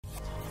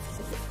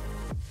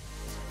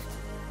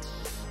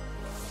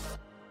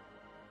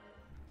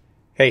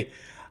Hey,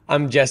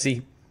 I'm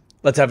Jesse.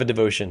 Let's have a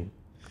devotion.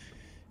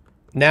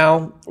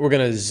 Now we're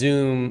going to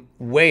zoom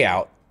way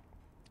out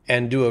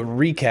and do a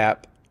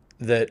recap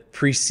that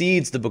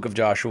precedes the book of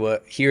Joshua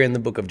here in the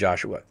book of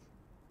Joshua.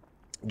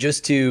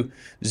 Just to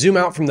zoom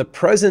out from the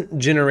present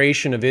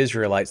generation of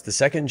Israelites, the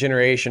second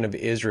generation of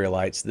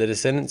Israelites, the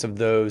descendants of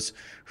those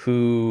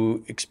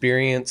who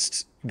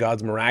experienced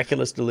God's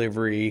miraculous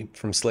delivery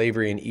from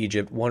slavery in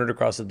Egypt, wandered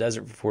across the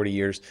desert for 40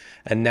 years,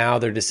 and now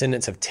their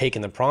descendants have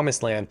taken the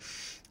promised land.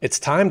 It's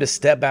time to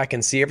step back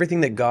and see everything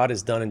that God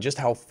has done and just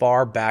how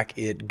far back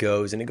it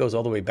goes. And it goes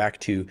all the way back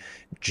to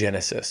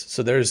Genesis.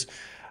 So there's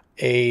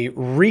a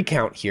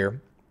recount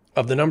here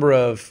of the number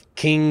of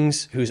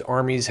kings whose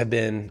armies have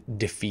been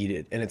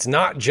defeated. And it's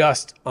not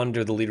just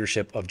under the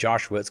leadership of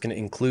Joshua. It's going to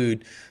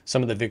include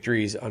some of the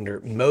victories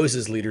under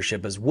Moses'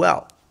 leadership as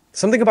well.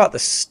 Something about the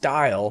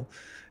style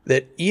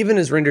that even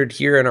is rendered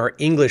here in our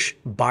English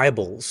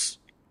Bibles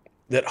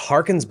that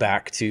harkens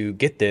back to,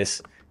 get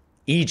this,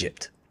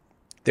 Egypt.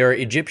 There are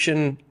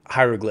Egyptian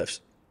hieroglyphs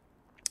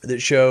that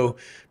show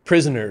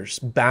prisoners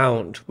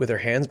bound with their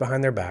hands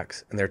behind their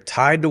backs, and they're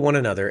tied to one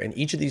another, and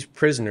each of these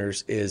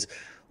prisoners is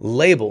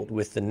labeled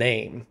with the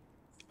name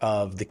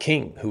of the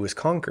king who was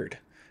conquered.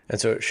 And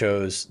so it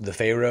shows the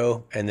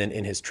Pharaoh, and then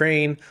in his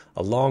train,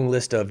 a long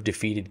list of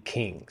defeated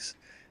kings.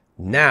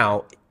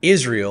 Now,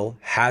 Israel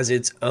has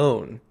its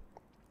own.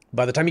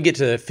 By the time you get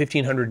to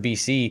 1500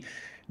 BC,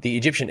 the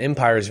Egyptian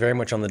empire is very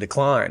much on the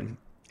decline.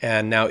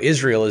 And now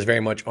Israel is very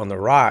much on the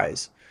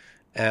rise.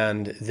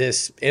 And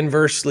this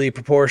inversely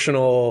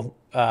proportional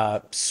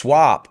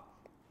swap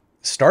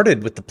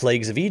started with the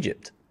plagues of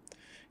Egypt.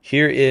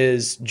 Here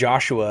is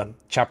Joshua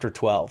chapter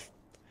 12.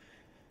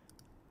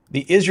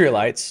 The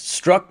Israelites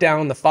struck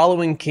down the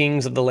following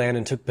kings of the land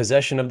and took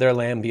possession of their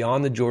land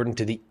beyond the Jordan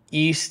to the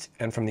east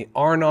and from the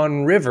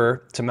Arnon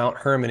River to Mount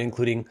Hermon,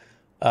 including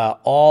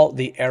all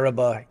the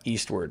Arabah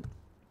eastward.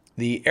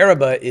 The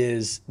Arabah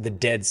is the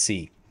Dead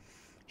Sea.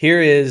 Here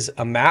is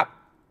a map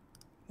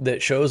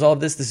that shows all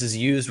of this. This is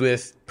used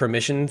with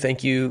permission.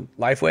 Thank you,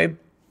 Lifeway.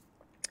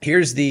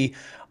 Here's the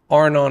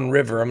Arnon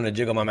River. I'm going to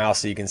jiggle my mouse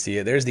so you can see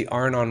it. There's the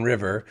Arnon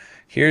River.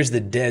 Here's the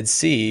Dead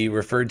Sea,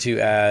 referred to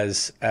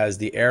as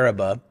the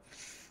Arabah.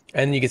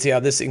 And you can see how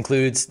this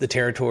includes the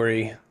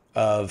territory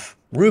of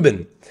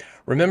Reuben.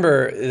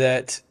 Remember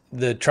that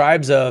the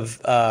tribes of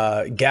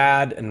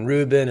Gad and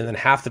Reuben, and then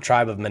half the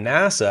tribe of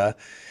Manasseh,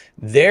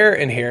 their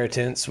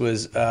inheritance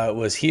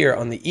was here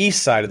on the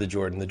east side of the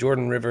Jordan. The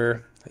Jordan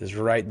River is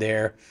right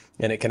there,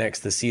 and it connects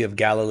the Sea of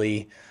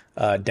Galilee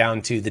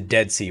down to the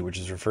Dead Sea, which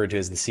is referred to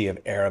as the Sea of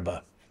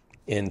Arabah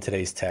in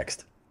today's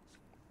text.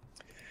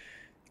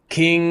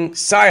 King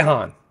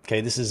Sihon,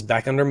 this is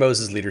back under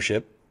Moses'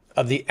 leadership,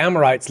 of the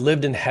Amorites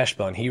lived in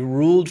Heshbon. He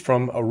ruled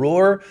from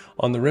Aroer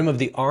on the rim of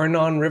the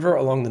Arnon River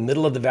along the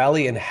middle of the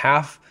valley and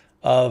half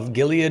of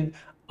Gilead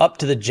up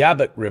to the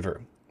Jabbok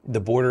River, the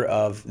border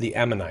of the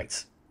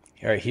Ammonites.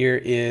 All right, here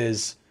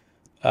is,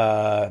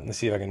 let's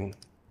see if I can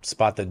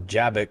spot the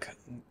Jabbok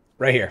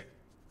right here.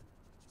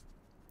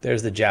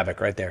 There's the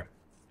Jabbok right there.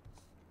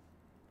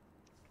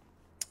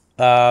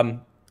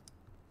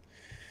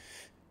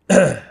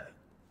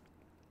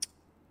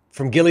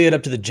 From Gilead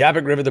up to the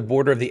Jabbok River, the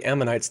border of the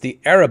Ammonites, the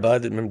Arabah,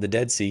 remember the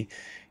Dead Sea,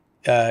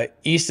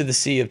 east of the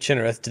Sea of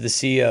Chinnereth to the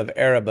Sea of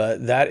Arabah,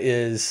 that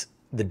is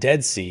the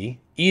Dead Sea,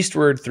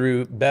 eastward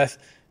through Beth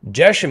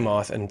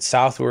Jeshimoth and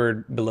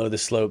southward below the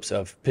slopes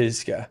of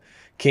Pisgah.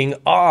 King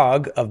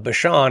Og of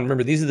Bashan,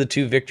 remember these are the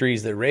two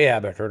victories that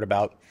Rahab had heard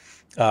about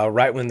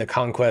right when the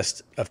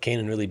conquest of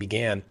Canaan really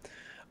began.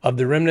 Of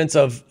the remnant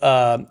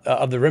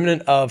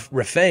of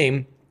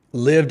Rephaim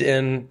lived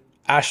in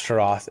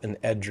Ashtaroth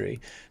and Edrei.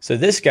 So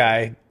this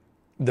guy,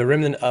 the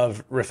remnant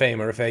of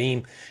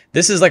Rephaim,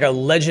 this is like a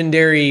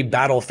legendary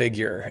battle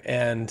figure,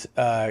 and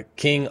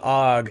King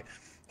Og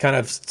kind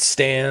of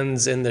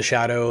stands in the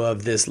shadow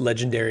of this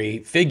legendary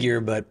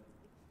figure, but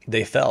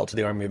they fell to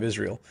the army of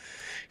Israel.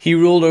 He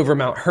ruled over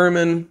Mount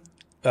Hermon,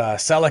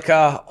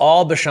 Salakah,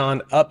 all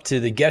Bashan up to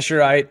the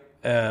Geshurite,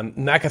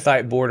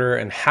 Maccathite border,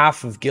 and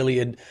half of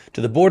Gilead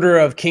to the border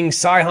of King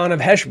Sihon of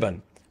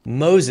Heshbon.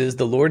 Moses,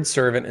 the Lord's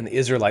servant, and the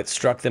Israelites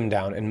struck them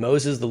down, and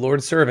Moses, the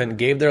Lord's servant,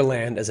 gave their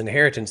land as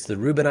inheritance to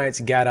the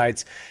Reubenites,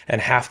 Gadites, and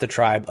half the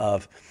tribe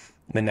of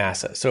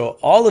Manasseh. So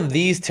all of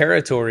these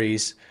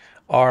territories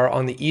are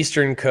on the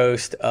eastern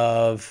coast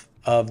of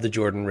the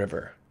Jordan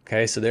River.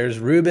 Okay, so there's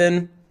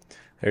Reuben,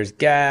 there's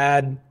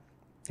Gad,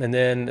 and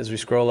then as we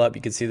scroll up,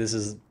 you can see this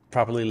is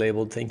properly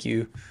labeled. Thank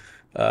you,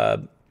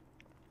 Holman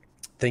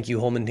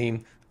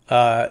team.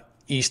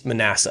 East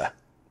Manasseh.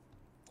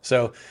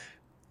 So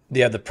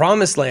you have the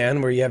promised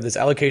land where you have this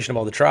allocation of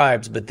all the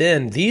tribes, but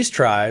then these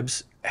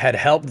tribes had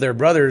helped their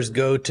brothers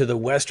go to the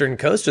western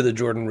coast of the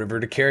Jordan River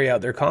to carry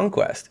out their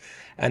conquest.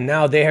 And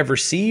now they have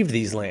received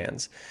these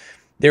lands.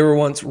 They were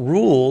once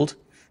ruled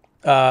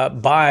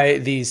by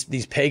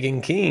these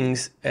pagan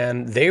kings,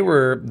 and they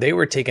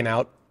were taken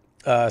out.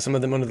 Some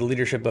of them under the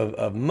leadership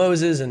of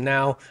Moses, and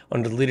now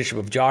under the leadership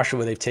of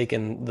Joshua, they've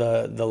taken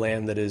the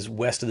land that is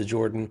west of the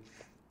Jordan.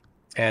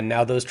 And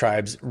now those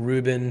tribes,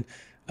 Reuben,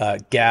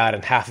 Gad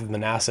and half of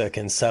Manasseh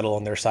can settle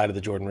on their side of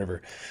the Jordan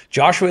River.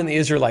 Joshua and the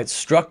Israelites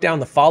struck down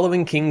the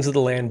following kings of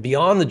the land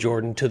beyond the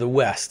Jordan to the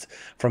west,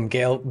 from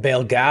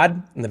Baal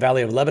Gad in the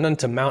valley of Lebanon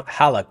to Mount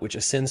Halak, which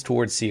ascends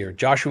towards Seir.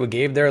 Joshua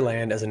gave their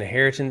land as an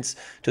inheritance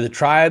to the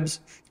tribes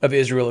of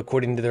Israel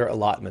according to their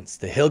allotments: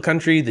 the hill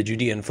country, the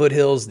Judean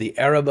foothills, the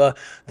Arabah,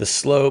 the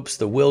slopes,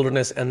 the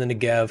wilderness, and the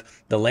Negev,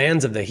 the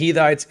lands of the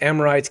Hittites,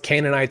 Amorites,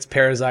 Canaanites,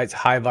 Perizzites,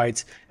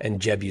 Hivites,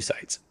 and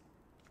Jebusites.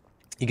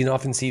 You can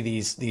often see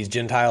these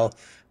Gentile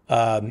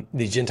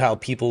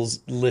peoples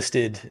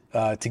listed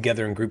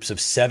together in groups of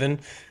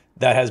 7.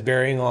 That has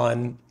bearing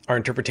on our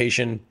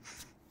interpretation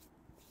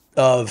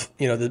of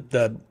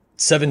the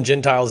seven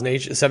Gentile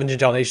nations,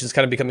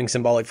 kind of becoming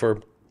symbolic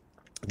for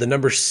the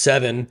number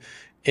 7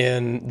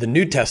 in the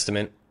New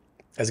Testament,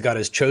 as God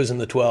has chosen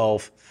the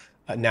 12.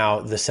 Now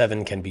the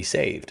 7 can be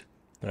saved.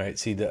 All right.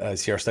 See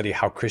our study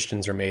how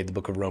Christians are made, the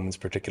book of Romans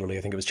particularly.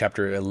 I think it was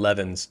chapter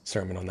 11's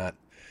sermon on that.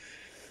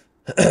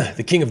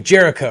 The king of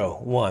Jericho,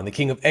 1. The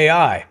king of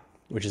Ai,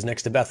 which is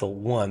next to Bethel,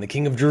 1. The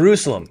king of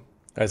Jerusalem.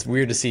 It's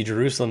weird to see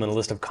Jerusalem in a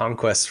list of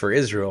conquests for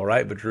Israel,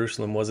 right? But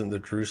Jerusalem wasn't the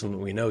Jerusalem that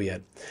we know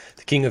yet.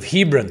 The king of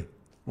Hebron,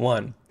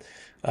 1.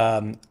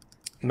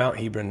 Mount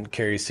Hebron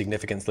carries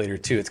significance later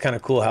too. It's kind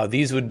of cool how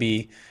these would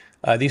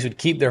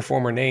keep their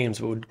former names,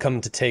 but would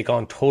come to take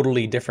on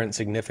totally different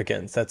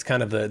significance. That's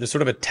kind of there's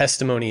sort of a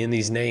testimony in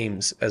these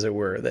names, as it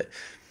were, that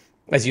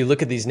as you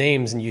look at these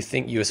names and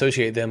you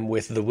associate them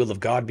with the will of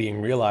God being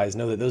realized,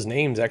 know that those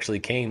names actually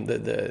came,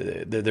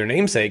 their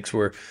namesakes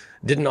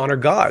didn't honor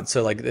God.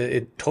 So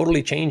it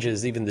totally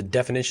changes even the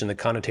definition, the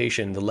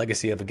connotation, the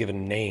legacy of a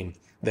given name,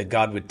 that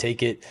God would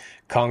take it,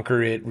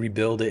 conquer it,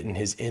 rebuild it in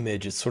his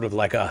image. It's sort of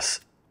like us.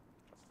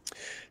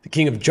 The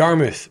king of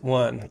Jarmuth,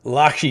 1.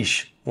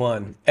 Lachish,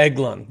 1.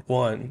 Eglon,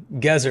 1.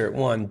 Gezer,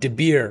 1.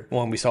 Debir,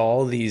 1. We saw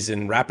all of these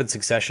in rapid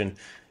succession,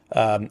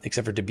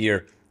 except for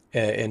Debir.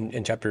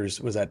 In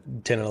chapters, was that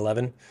 10 and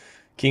 11?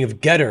 King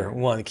of Geder,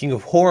 1. The king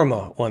of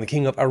Hormah, 1. The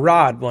king of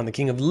Arad, 1. The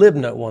king of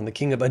Libnah, 1. The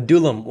king of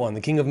Adullam, 1. The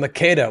king of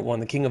Makkedah, 1.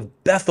 The king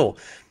of Bethel.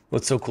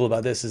 What's so cool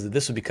about this is that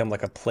this would become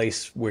like a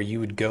place where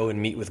you would go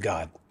and meet with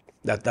God.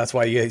 That's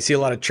why you see a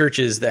lot of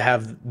churches that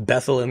have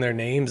Bethel in their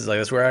names. It's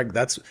like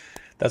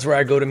that's where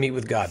I go to meet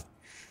with God.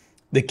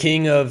 The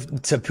king of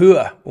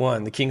Tapua,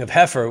 1. The king of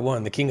Hefer,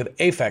 1. The king of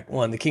Aphek,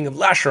 1. The king of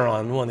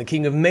Lasharon, 1. The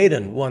king of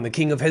Madan, 1. The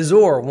king of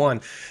Hazor,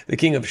 1. The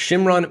king of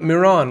Shimron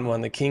Miron,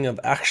 1. The king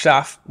of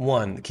Achshaph,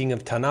 1. The king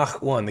of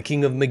Tanakh, 1. The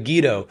king of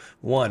Megiddo,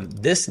 1.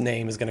 This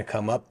name is going to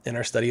come up in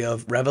our study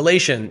of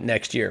Revelation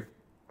next year.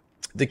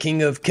 The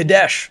king of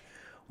Kadesh,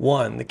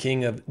 1. The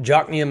king of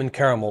Jokneam and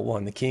Carmel,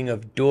 1. The king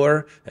of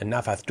Dor and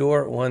Naphath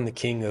Dor, 1. The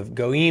king of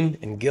Goim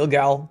and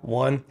Gilgal,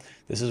 1.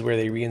 This is where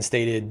they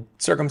reinstated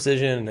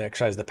circumcision and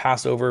exercised the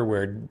Passover,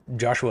 where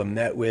Joshua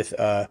met with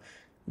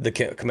the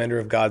commander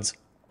of God's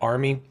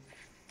army.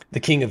 The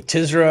king of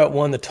Tisra,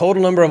 1. The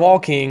total number of all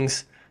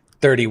kings,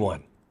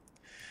 31.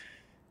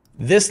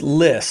 This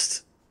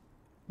list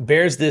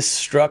bears this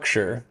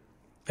structure.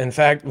 In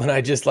fact, when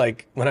I just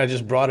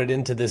brought it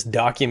into this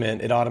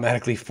document, it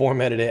automatically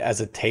formatted it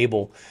as a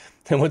table.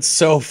 And what's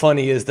so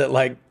funny is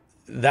that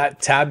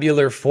that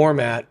tabular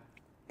format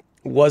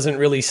wasn't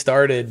really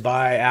started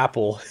by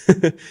Apple,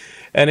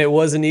 and it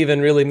wasn't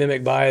even really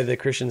mimicked by the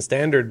Christian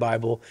Standard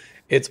Bible.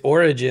 Its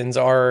origins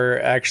are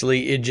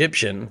actually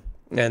Egyptian,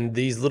 and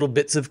these little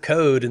bits of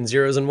code and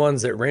zeros and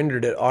ones that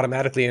rendered it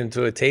automatically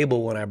into a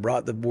table when I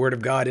brought the Word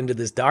of God into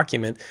this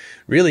document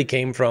really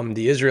came from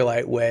the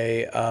Israelite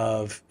way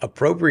of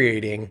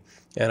appropriating,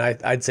 and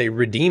I'd say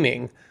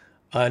redeeming,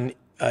 an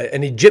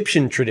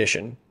Egyptian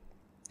tradition,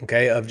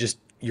 okay, of just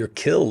your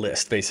kill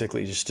list,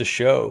 basically, just to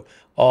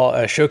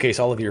showcase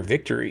all of your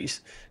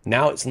victories.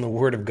 Now it's in the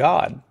Word of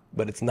God,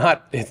 but it's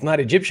not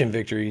Egyptian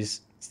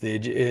victories.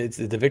 It's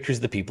the victories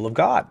of the people of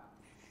God.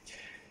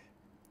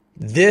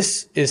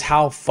 This is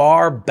how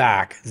far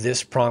back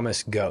this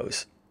promise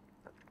goes.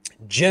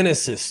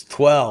 Genesis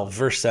 12,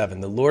 verse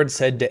 7, the Lord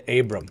said to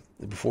Abram,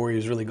 before he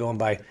was really going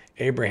by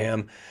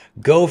Abraham,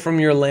 "Go from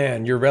your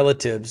land, your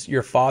relatives,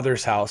 your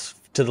father's house,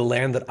 to the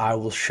land that I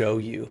will show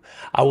you.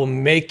 I will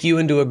make you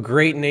into a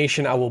great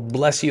nation. I will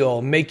bless you. I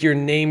will make your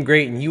name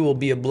great, and you will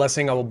be a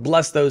blessing. I will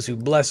bless those who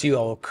bless you.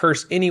 I will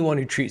curse anyone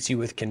who treats you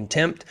with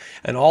contempt,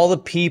 and all the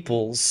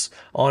peoples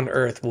on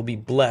earth will be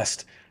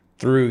blessed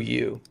through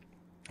you."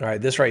 All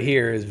right, this right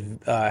here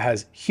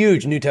has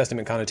huge New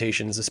Testament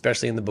connotations,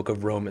 especially in the book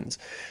of Romans.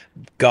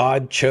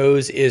 God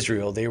chose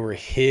Israel. They were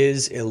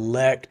his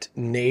elect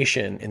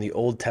nation in the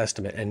Old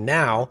Testament. And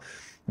now,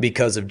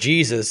 because of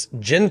Jesus,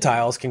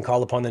 Gentiles can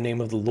call upon the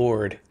name of the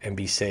Lord and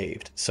be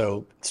saved.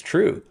 So it's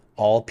true.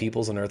 All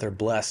peoples on earth are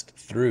blessed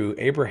through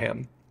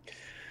Abraham.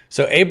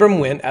 So Abram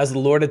went as the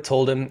Lord had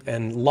told him,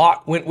 and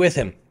Lot went with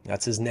him.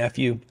 That's his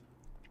nephew,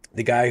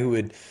 the guy who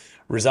would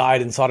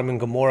reside in Sodom and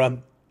Gomorrah,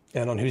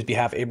 and on whose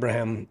behalf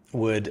Abraham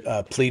would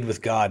plead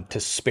with God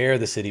to spare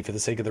the city for the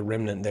sake of the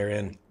remnant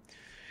therein.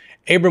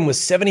 Abram was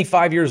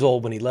 75 years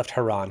old when he left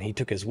Haran. He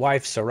took his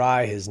wife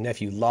Sarai, his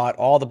nephew Lot,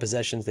 all the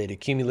possessions they had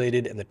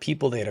accumulated, and the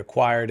people they had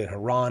acquired in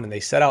Haran, and they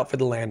set out for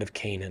the land of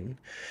Canaan.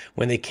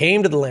 When they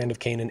came to the land of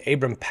Canaan,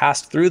 Abram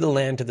passed through the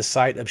land to the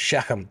site of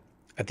Shechem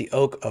at the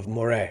oak of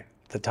Moreh,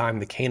 at the time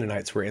the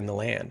Canaanites were in the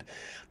land.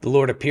 The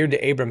Lord appeared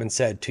to Abram and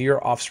said, "To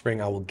your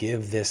offspring I will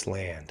give this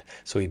land."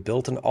 So he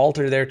built an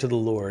altar there to the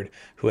Lord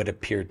who had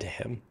appeared to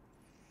him.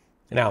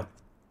 Now,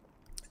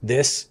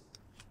 this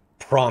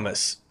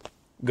promise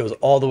goes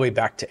all the way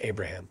back to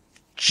Abraham,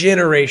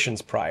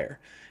 generations prior.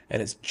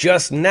 And it's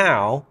just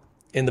now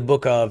in the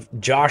book of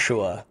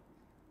Joshua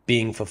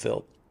being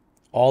fulfilled.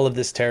 All of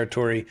this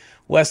territory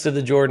west of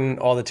the Jordan,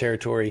 all the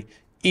territory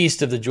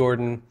east of the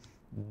Jordan.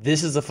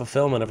 This is the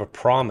fulfillment of a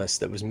promise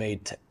that was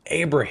made to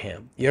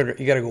Abraham. You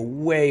got to go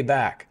way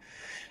back.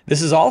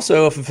 This is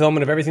also a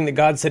fulfillment of everything that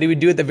God said he would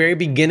do at the very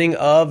beginning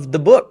of the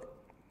book.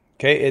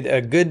 Okay, a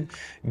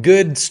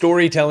good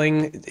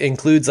storytelling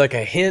includes like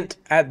a hint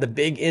at the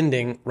big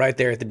ending right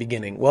there at the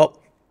beginning. Well,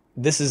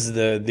 this is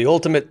the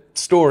ultimate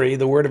story,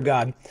 the Word of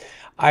God.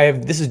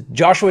 This is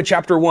Joshua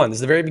chapter 1. This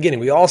is the very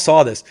beginning. We all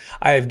saw this.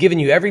 I have given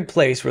you every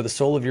place where the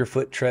sole of your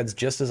foot treads,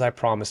 just as I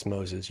promised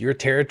Moses. Your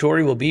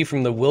territory will be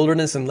from the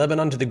wilderness in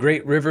Lebanon to the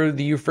great river,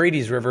 the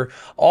Euphrates River,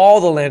 all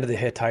the land of the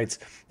Hittites,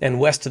 and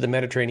west to the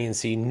Mediterranean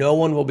Sea. No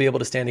one will be able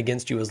to stand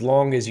against you as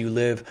long as you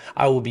live.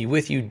 I will be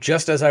with you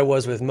just as I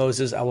was with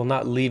Moses. I will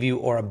not leave you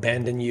or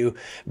abandon you.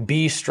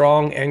 Be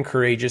strong and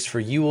courageous, for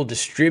you will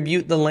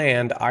distribute the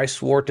land I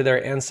swore to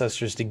their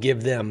ancestors to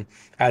give them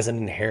as an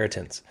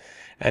inheritance.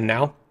 And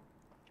now,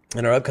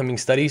 in our upcoming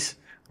studies,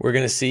 we're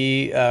going to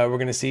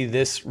see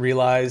this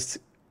realized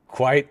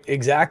quite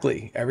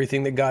exactly.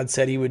 Everything that God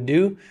said he would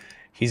do,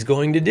 he's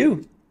going to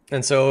do.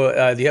 And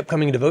so the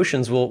upcoming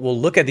devotions will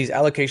look at these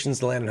allocations of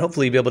the land and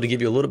hopefully be able to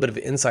give you a little bit of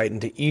insight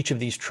into each of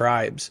these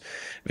tribes,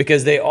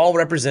 because they all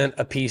represent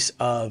a piece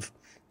of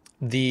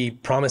the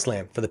promised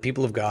land for the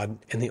people of God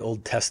in the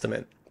Old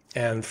Testament.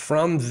 And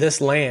from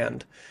this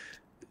land,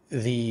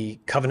 the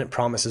covenant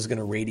promise is going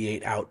to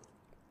radiate out.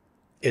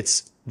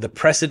 It's the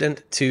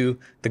precedent to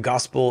the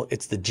gospel.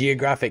 It's the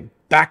geographic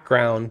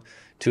background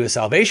to a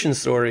salvation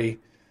story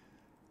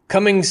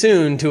coming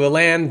soon to a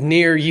land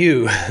near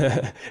you.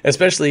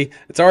 Especially,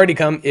 it's already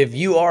come if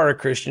you are a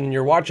Christian,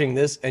 you're watching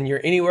this, and you're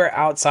anywhere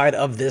outside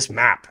of this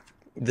map.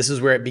 This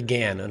is where it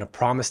began, and a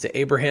promise to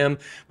Abraham.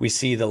 We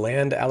see the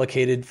land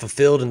allocated,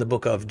 fulfilled in the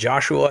book of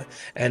Joshua,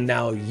 and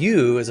now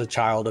you, as a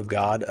child of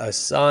God, a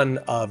son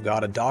of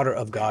God, a daughter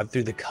of God,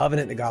 through the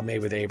covenant that God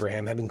made with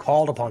Abraham, having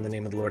called upon the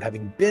name of the Lord,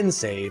 having been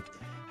saved,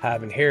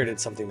 have inherited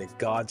something that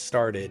God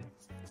started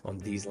on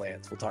these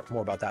lands. We'll talk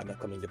more about that in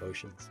upcoming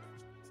devotions.